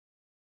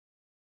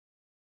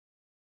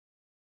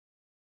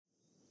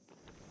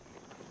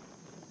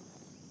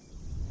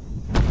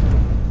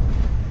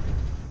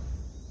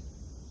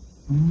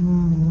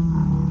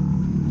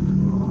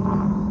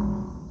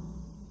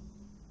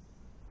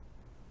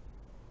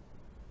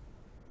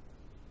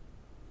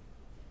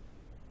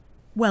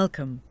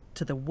Welcome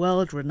to the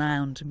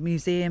world-renowned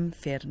Museum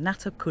für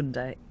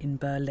Naturkunde in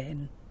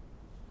Berlin.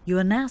 You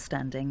are now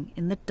standing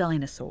in the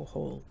Dinosaur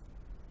Hall.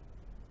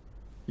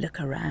 Look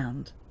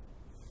around.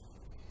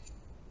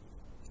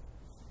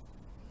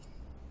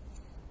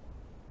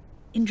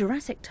 In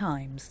Jurassic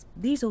times,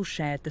 these all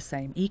shared the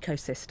same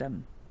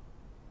ecosystem.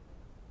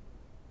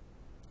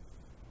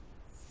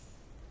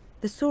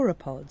 The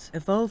sauropods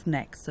evolved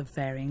necks of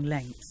varying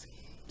lengths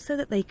so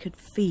that they could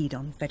feed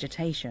on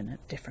vegetation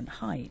at different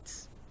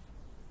heights.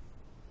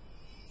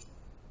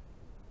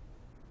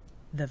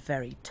 The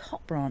very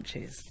top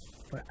branches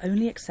were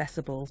only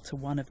accessible to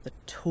one of the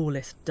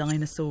tallest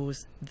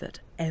dinosaurs that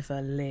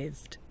ever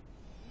lived,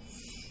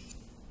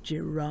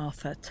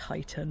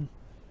 Giraffatitan.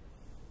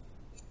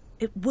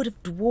 It would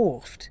have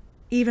dwarfed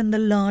even the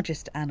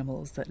largest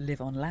animals that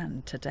live on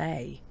land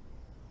today.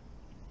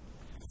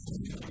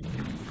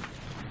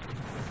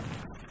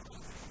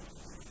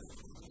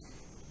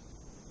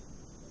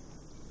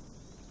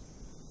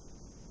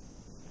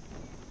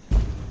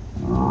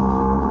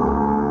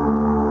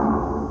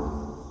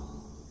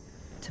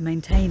 To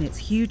maintain its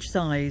huge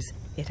size,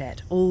 it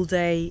ate all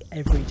day,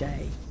 every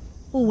day,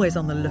 always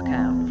on the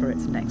lookout for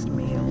its next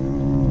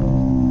meal.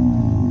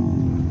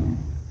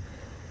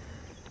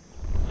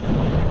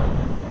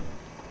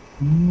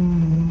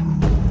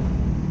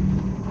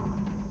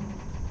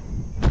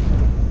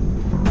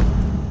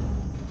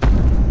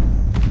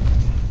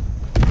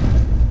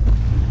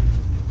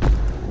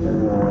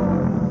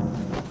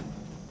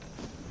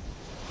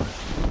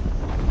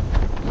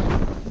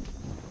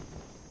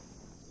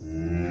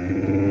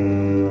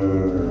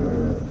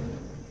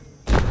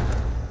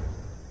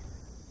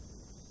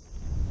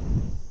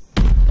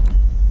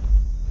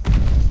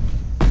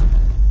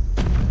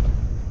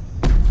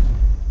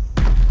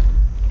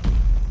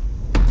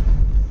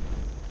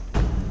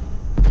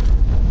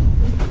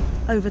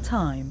 Over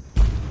time,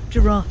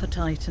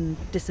 Giraffatitan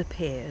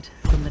disappeared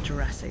from the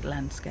Jurassic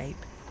landscape.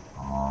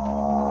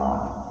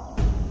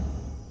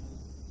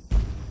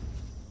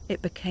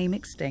 It became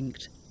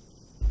extinct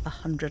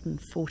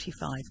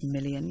 145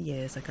 million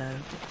years ago.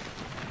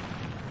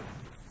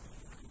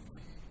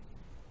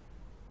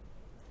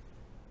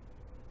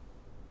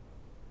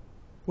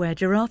 Where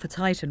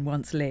Giraffatitan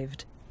once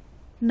lived,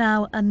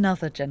 now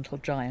another gentle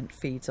giant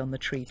feeds on the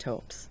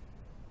treetops.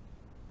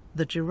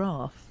 The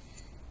giraffe.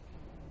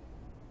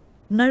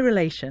 No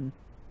relation.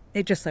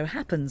 It just so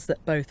happens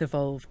that both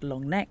evolved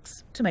long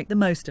necks to make the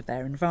most of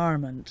their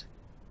environment.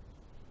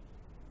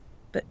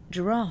 But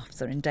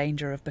giraffes are in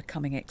danger of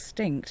becoming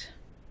extinct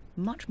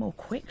much more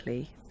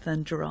quickly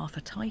than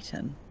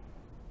Giraffatitan.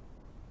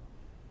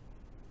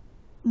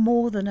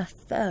 More than a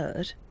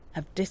third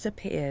have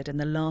disappeared in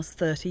the last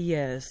 30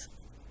 years.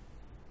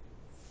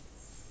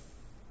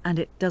 And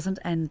it doesn't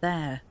end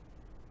there.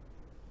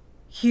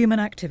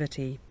 Human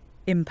activity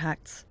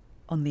impacts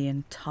on the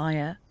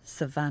entire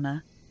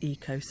savanna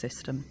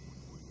ecosystem.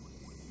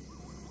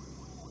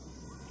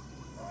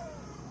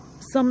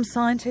 Some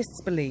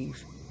scientists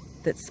believe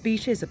that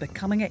species are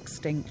becoming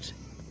extinct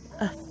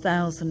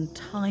 1,000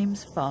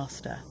 times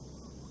faster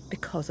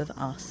because of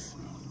us.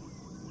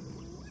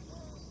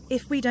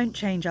 If we don't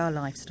change our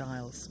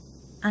lifestyles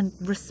and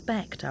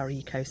respect our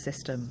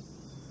ecosystem,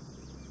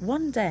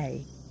 one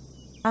day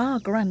our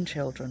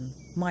grandchildren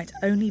might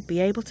only be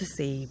able to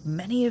see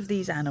many of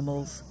these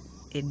animals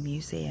in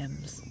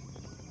museums.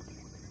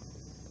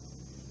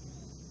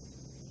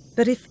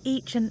 But if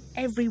each and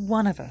every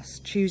one of us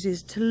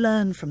chooses to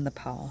learn from the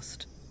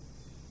past,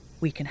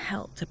 we can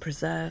help to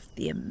preserve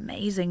the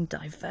amazing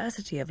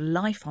diversity of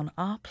life on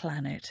our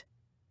planet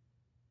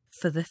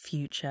for the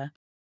future.